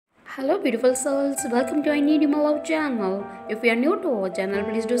Hello beautiful souls, welcome to I Need You My Love channel. If you are new to our channel,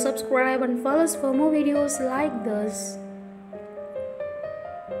 please do subscribe and follow us for more videos like this.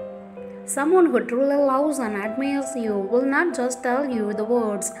 Someone who truly loves and admires you will not just tell you the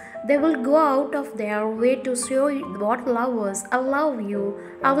words, they will go out of their way to show you what love is. I love you,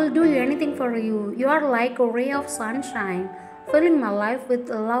 I will do anything for you. You are like a ray of sunshine, filling my life with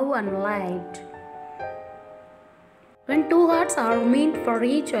love and light. When two hearts are meant for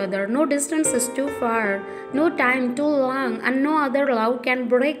each other, no distance is too far, no time too long, and no other love can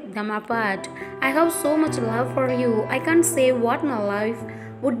break them apart. I have so much love for you. I can't say what my life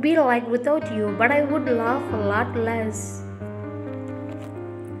would be like without you, but I would laugh a lot less.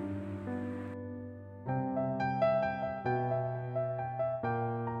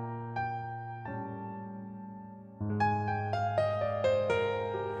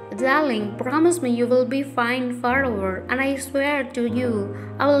 Darling, promise me you will be fine forever, and I swear to you,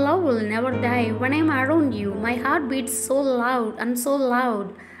 our love will never die. When I'm around you, my heart beats so loud and so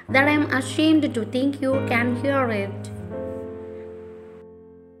loud that I'm ashamed to think you can hear it.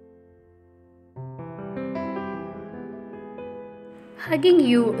 Hugging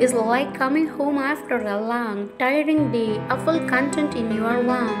you is like coming home after a long, tiring day. I feel content in your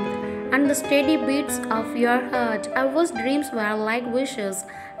warmth and the steady beats of your heart. I wish dreams were like wishes,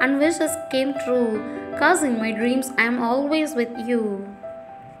 and wishes came true, 'cause in my dreams I am always with you.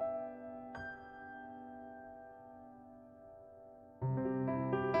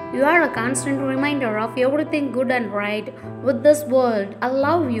 You are a constant reminder of everything good and right with this world. I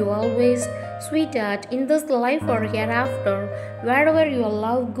love you always, sweetheart, in this life or hereafter. Wherever your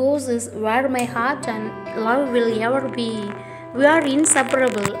love goes is where my heart and love will ever be. We are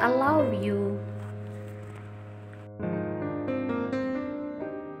inseparable. I love you.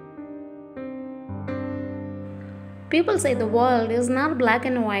 People say the world is not black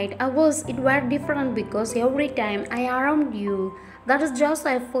and white. I wish it were different because every time I am around you, that is just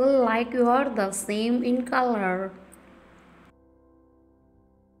I feel like you are the same in color.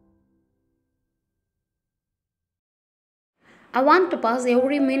 I want to pass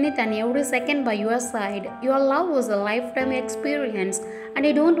every minute and every second by your side. Your love was a lifetime experience, and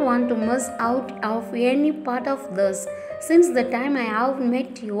I don't want to miss out of any part of this. Since the time I have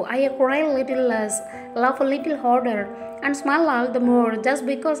met you, I cry a little less, laugh a little harder, and smile all the more just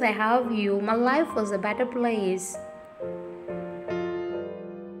because I have you. My life was a better place.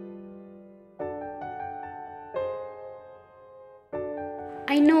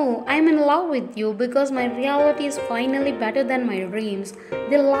 I know I'm in love with you because my reality is finally better than my dreams.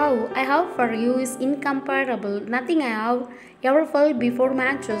 The love I have for you is incomparable. Nothing I have ever felt before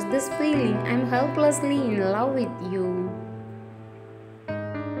matches this feeling. I'm helplessly in love with you.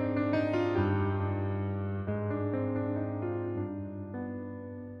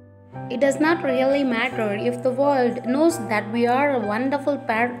 It does not really matter if the world knows that we are a wonderful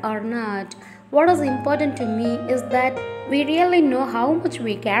pair or not. What is important to me is that we really know how much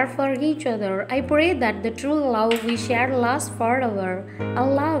we care for each other. I pray that the true love we share lasts forever. I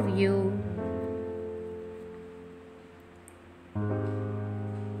love you.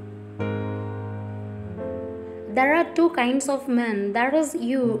 There are two kinds of men. There is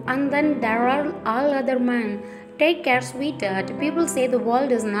you, and then there are all other men. Take care, sweetheart. People say the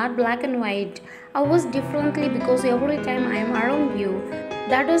world is not black and white. I wish differently because every time I am around you,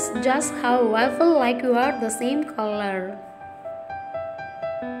 that is just how I feel like you are the same color.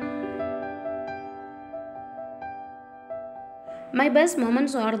 My best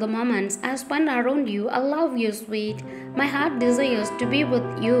moments are the moments I spend around you. I love you, sweet. My heart desires to be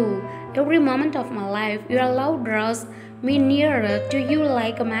with you. Every moment of my life, your love draws me nearer to you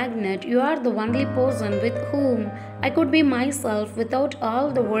like a magnet. You are the only person with whom I could be myself without all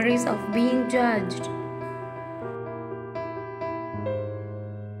the worries of being judged.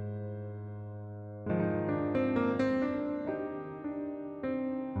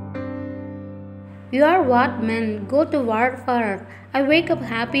 You are what men go to war for. I wake up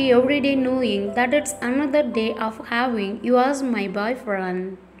happy every day knowing that it's another day of having you as my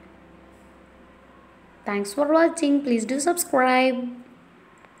boyfriend. Thanks for watching. Please do subscribe.